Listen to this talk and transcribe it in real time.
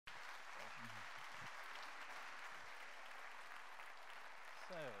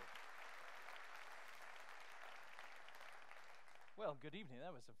Well, good evening.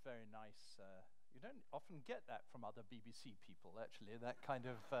 That was a very nice. You don't often get that from other BBC people, actually. That kind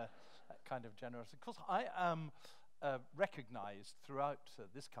of generosity. Of course, I am recognised throughout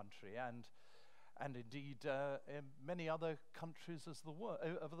this country and indeed in many other countries as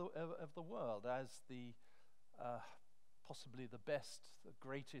of the world as the possibly the best, the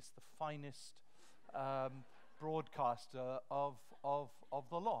greatest, the finest broadcaster of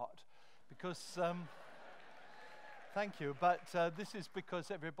the lot, because. Thank you, but this is because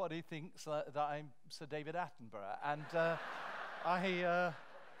everybody thinks that I'm Sir David Attenborough, and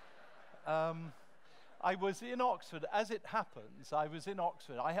I was in Oxford. As it happens, I was in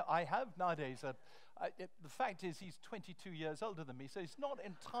Oxford. I have nowadays the fact is he's 22 years older than me, so it's not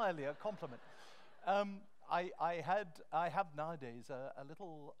entirely a compliment. I have nowadays a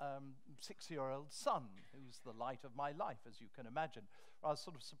little 6-year-old son who's the light of my life, as you can imagine. A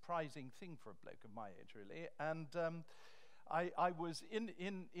sort of surprising thing for a bloke of my age, really. And I was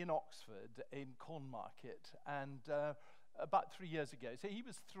in Oxford, in Cornmarket, and about 3 years ago. So he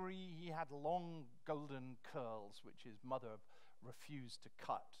was 3, he had long golden curls, which his mother refused to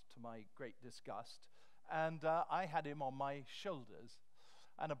cut, to my great disgust. And I had him on my shoulders.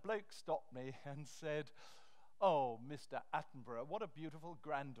 And a bloke stopped me and said, "Oh, Mr. Attenborough, what a beautiful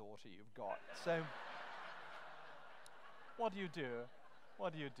granddaughter you've got." So, what do you do?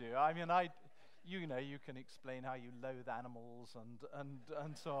 What do you do? I mean, you can explain how you loathe animals and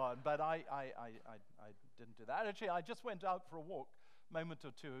so on, but I didn't do that. Actually, I just went out for a walk a moment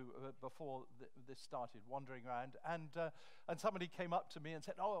or two before this started, wandering around, and somebody came up to me and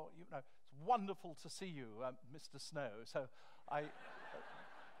said, "Oh, it's wonderful to see you, Mr. Snow." So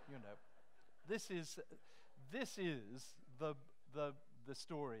this is the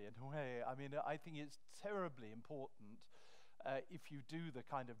story in a way. I mean, I think it's terribly important if you do the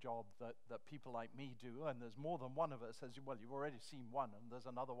kind of job that people like me do, and there's more than one of us, as well, you've already seen one, and there's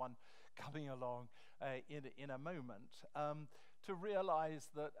another one coming along in a moment, to realize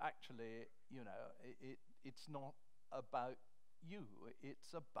that actually, it's not about you.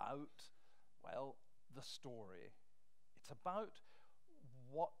 It's about, well, the story. It's about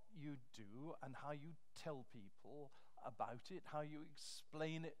what you do and how you tell people about it, how you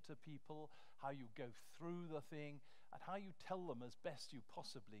explain it to people, how you go through the thing, and how you tell them as best you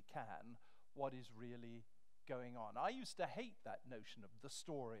possibly can what is really going on. I used to hate that notion of the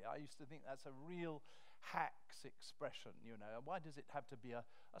story. I used to think that's a real hack's expression, Why does it have to be a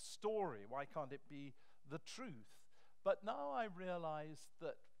story? Why can't it be the truth? But now I realize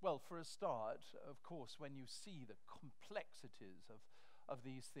that, well, for a start, of course, when you see the complexities of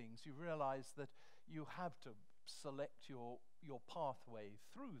these things, you realize that you have to select your pathway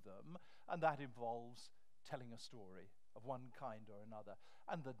through them, and that involves telling a story of one kind or another.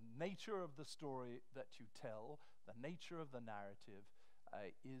 And the nature of the story that you tell, the nature of the narrative,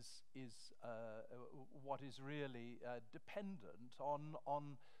 is what is really dependent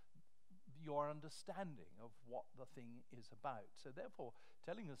on your understanding of what the thing is about. So therefore,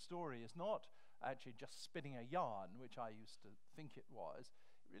 telling a story is not actually just spinning a yarn, which I used to think it was.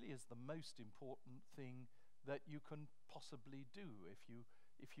 It really is the most important thing that you can possibly do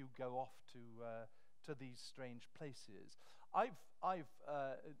if you go off to these strange places. I've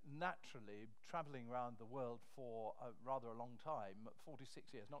naturally, traveling around the world for rather a long time,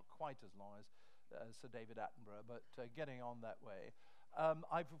 46 years, not quite as long as Sir David Attenborough, but getting on that way.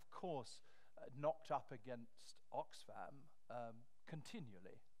 I've, of course, knocked up against Oxfam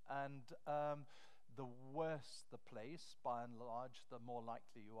continually. And the worse the place, by and large, the more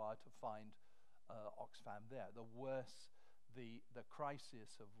likely you are to find Oxfam there. The worse the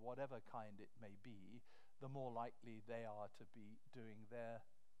crisis of whatever kind it may be, the more likely they are to be doing their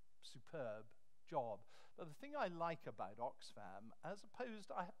superb job. But the thing I like about Oxfam, as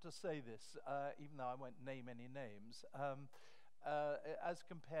opposed, I have to say this, even though I won't name any names, as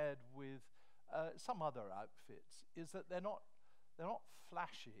compared with some other outfits, is that they're not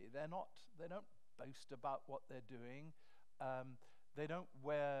flashy. They don't boast about what they're doing. They don't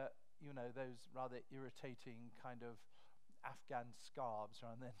wear those rather irritating kind of Afghan scarves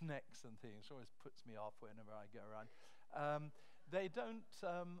around their necks and things. It always puts me off whenever I go around. They don't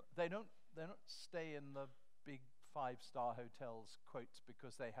stay in the big 5-star hotels, quotes,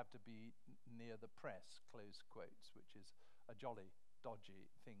 because they have to be near the press, close quotes, which is a jolly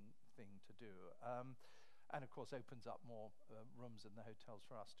dodgy thing to do. And of course opens up more rooms in the hotels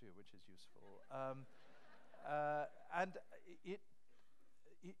for us too, which is useful. And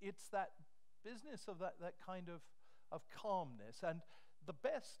it's that business of that kind of calmness, and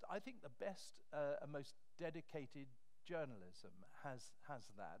I think the best and most dedicated journalism has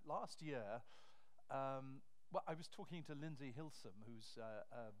that. Last year, well, I was talking to Lindsay Hilsum, who's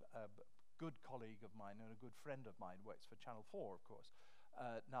a good colleague of mine and a good friend of mine, works for Channel 4, of course,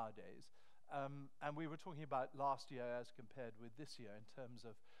 nowadays. And we were talking about last year as compared with this year in terms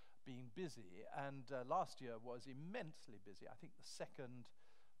of being busy. And last year was immensely busy. I think the second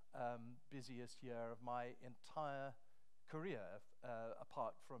busiest year of my entire career,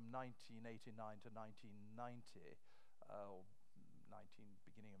 apart from 1989 to 1990, or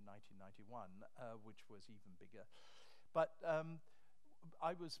beginning of 1991, which was even bigger. But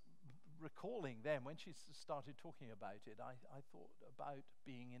I was recalling then, when she started talking about it, I thought about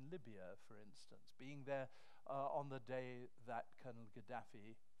being in Libya, for instance, being there on the day that Colonel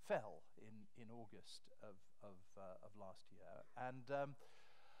Gaddafi fell in August of last year. And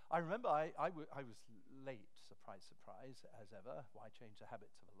I remember I was late, surprise, surprise, as ever. Why change the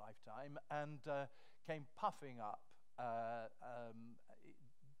habits of a lifetime? And came puffing up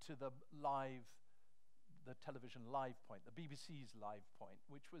to the television live point, the BBC's live point,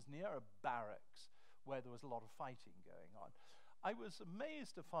 which was near a barracks where there was a lot of fighting going on. I was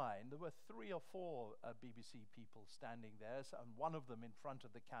amazed to find there were 3 or 4 BBC people standing there, and one of them in front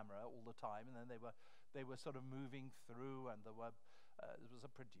of the camera all the time, and then they were sort of moving through, and there was a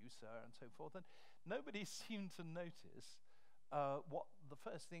producer and so forth, and nobody seemed to notice what the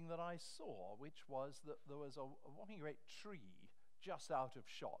first thing that I saw, which was that there was a whopping great tree just out of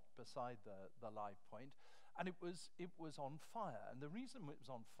shot beside the live point, and it was on fire. And the reason it was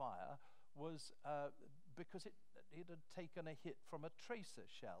on fire was because it had taken a hit from a tracer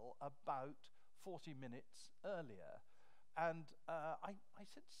shell about 40 minutes earlier. And I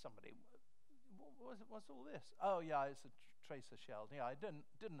said to somebody, what's all this? Oh yeah, it's a tracer shell. Yeah, it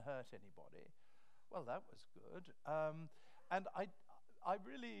didn't hurt anybody. Well, that was good. And I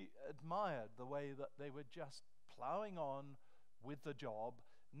really admired the way that they were just plowing on with the job,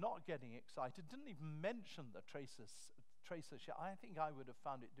 not getting excited, didn't even mention the tracer shell. I think I would have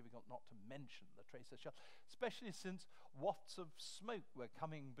found it difficult not to mention the tracer shell, especially since wafts of smoke were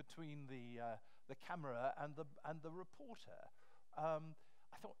coming between the camera and the reporter. I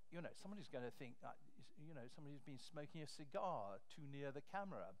thought, somebody's going to think that, somebody's been smoking a cigar too near the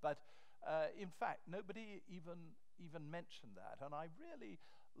camera. But in fact, nobody even mentioned that, and I really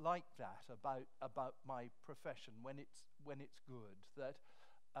like that about my profession when it's good, that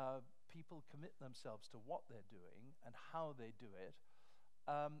people commit themselves to what they're doing and how they do it,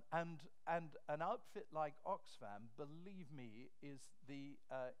 and an outfit like Oxfam, believe me,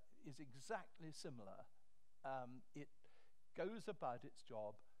 is exactly similar. It goes about its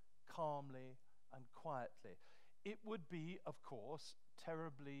job calmly and quietly. It would be, of course,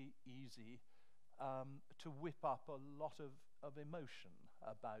 terribly easy to whip up a lot of emotion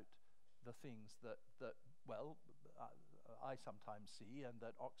about the things that I sometimes see and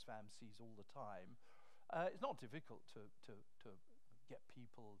that Oxfam sees all the time. It's not difficult to get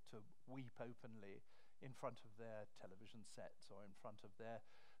people to weep openly in front of their television sets or in front of their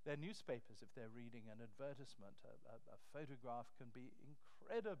newspapers if they're reading an advertisement. A photograph can be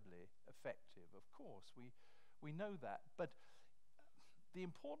incredibly effective, of course. We know that. But the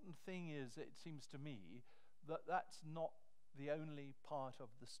important thing is, it seems to me, that that's not the only part of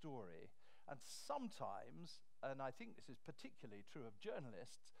the story. And sometimes, and I think this is particularly true of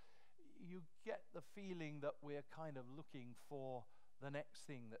journalists, you get the feeling that we're kind of looking for the next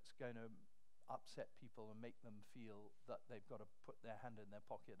thing that's going to upset people and make them feel that they've got to put their hand in their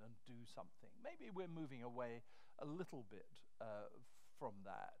pocket and do something. Maybe we're moving away a little bit from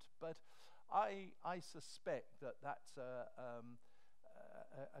that, but I suspect that that's a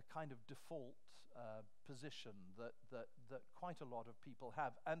kind of default position that quite a lot of people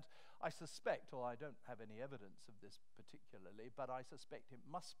have. And I suspect, or I don't have any evidence of this particularly, but I suspect it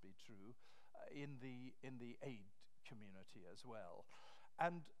must be true in the aid community as well.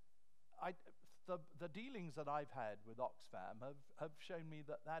 And the dealings that I've had with Oxfam have shown me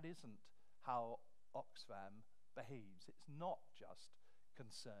that isn't how Oxfam behaves. It's not just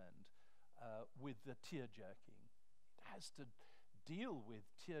concerned with the tear-jerking. It has to deal with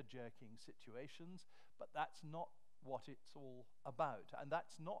tear-jerking situations, but that's not what it's all about. And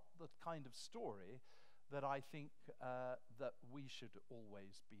that's not the kind of story that I think that we should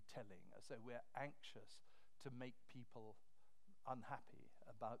always be telling, as though we're anxious to make people unhappy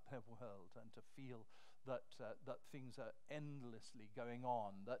about their world and to feel that things are endlessly going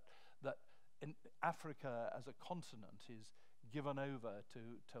on, that in Africa as a continent is given over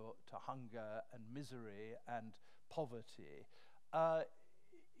to hunger and misery and poverty.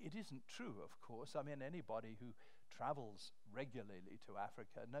 It isn't true, of course. I mean, anybody who travels regularly to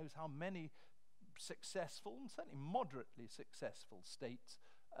Africa knows how many successful, and certainly moderately successful states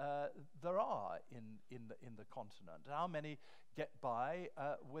there are in the continent. How many get by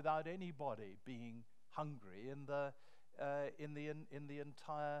without anybody being hungry in the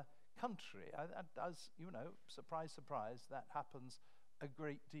entire country? As you know, surprise, surprise, that happens a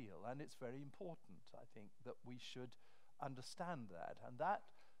great deal, and it's very important, I think, that we should understand that. And that,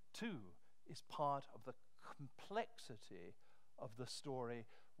 too, is part of the complexity of the story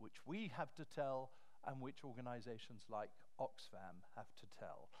which we have to tell and which organizations like Oxfam have to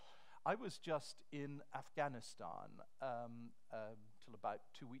tell. I was just in Afghanistan till about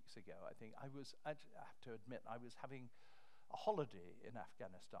 2 weeks ago, I think. I have to admit, I was having a holiday in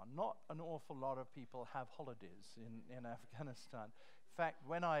Afghanistan. Not an awful lot of people have holidays in Afghanistan. In fact,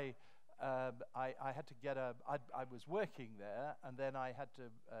 when I had to I was working there, and then I had to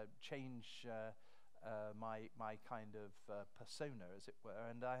change my kind of persona, as it were,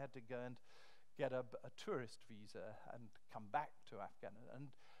 and I had to go and get a tourist visa and come back to Afghanistan. And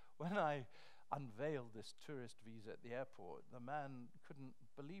when I unveiled this tourist visa at the airport, the man couldn't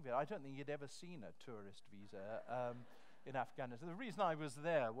believe it. I don't think he'd ever seen a tourist visa in Afghanistan. The reason I was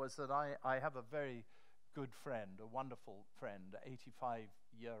there was that I have a very good friend, a wonderful friend,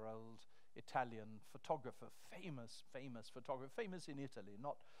 85-year-old Italian photographer, famous photographer, famous in Italy,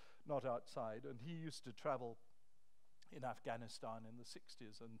 not outside. And he used to travel in Afghanistan in the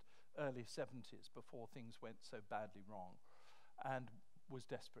 60s and early 70s before things went so badly wrong, and was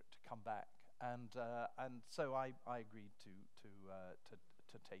desperate to come back. And so I agreed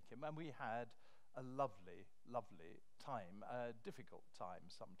to take him, and we had a lovely time, a difficult time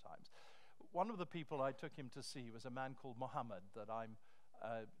sometimes. One of the people I took him to see was a man called Mohammed that I'm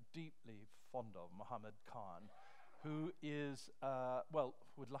deeply fond of, Mohammed Khan, who is,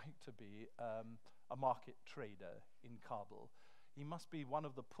 would like to be a market trader in Kabul. He must be one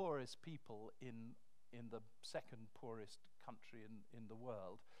of the poorest people in the second poorest country in the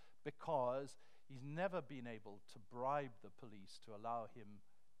world, because he's never been able to bribe the police to allow him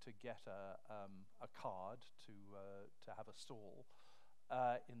to get a card to have a stall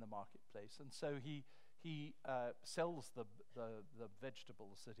in the marketplace. And so he sells the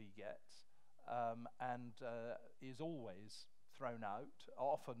vegetables that he gets, and is always thrown out,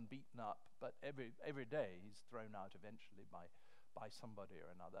 often beaten up, but every day he's thrown out eventually by somebody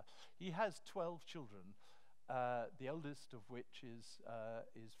or another. He has 12 children, the eldest of which is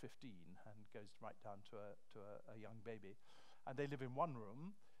 15 and goes right down to a young baby. And they live in one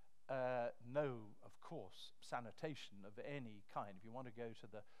room. No, of course, sanitation of any kind. If you want to go to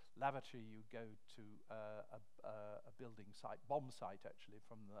the lavatory, you go to a building site, bomb site actually,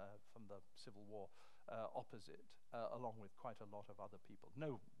 from the Civil War opposite, along with quite a lot of other people.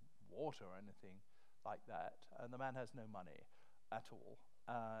 No water or anything like that, and the man has no money at all.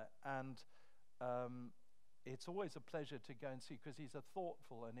 It's always a pleasure to go and see, because he's a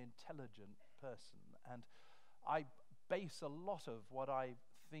thoughtful and intelligent person. And I base a lot of what I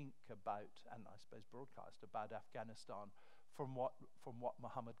think about, and I suppose broadcast about Afghanistan, from what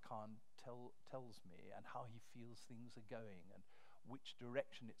Mohammed Khan tells me, and how he feels things are going, and which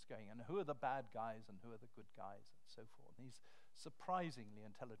direction it's going, and who are the bad guys and who are the good guys, and so forth. And he's surprisingly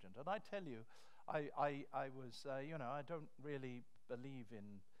intelligent. And I tell you, I was, I don't really believe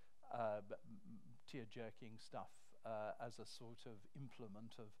in tear-jerking stuff as a sort of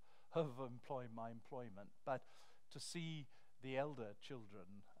implement of my employment, but to see the elder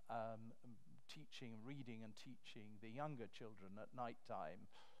children reading and teaching the younger children at night time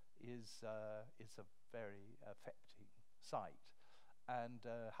is a very affecting sight, and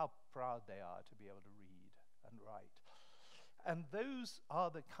how proud they are to be able to read and write. And those are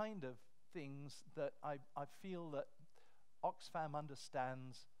the kind of things that I feel that Oxfam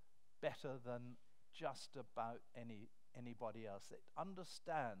understands better than just about anybody else. It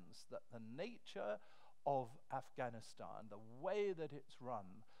understands that the nature of Afghanistan, the way that it's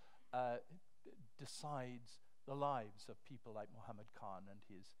run, decides the lives of people like Mohammed Khan and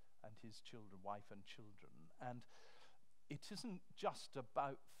his children, wife and children. And it isn't just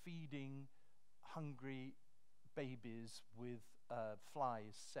about feeding hungry babies with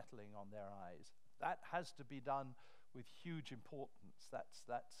flies settling on their eyes. That has to be done with huge importance. That's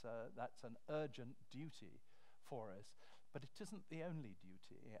an urgent duty for us, but it isn't the only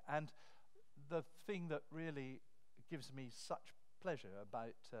duty. And the thing that really gives me such pleasure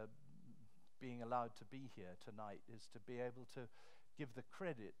about being allowed to be here tonight is to be able to give the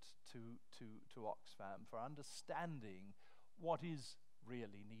credit to Oxfam for understanding what is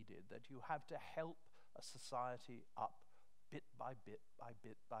really needed, that you have to help a society up bit by bit by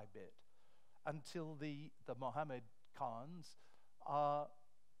bit by bit, until the Mohammed Khans are,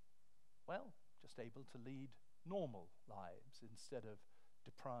 well, just able to lead normal lives instead of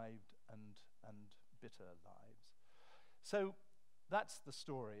deprived and bitter lives. So that's the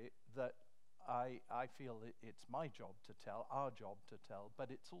story that I feel it's my job to tell, our job to tell, but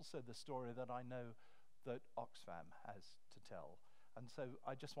it's also the story that I know that Oxfam has to tell. And so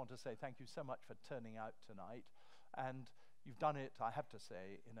I just want to say thank you so much for turning out tonight. And you've done it, I have to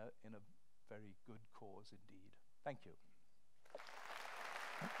say, in a very good cause indeed. Thank you.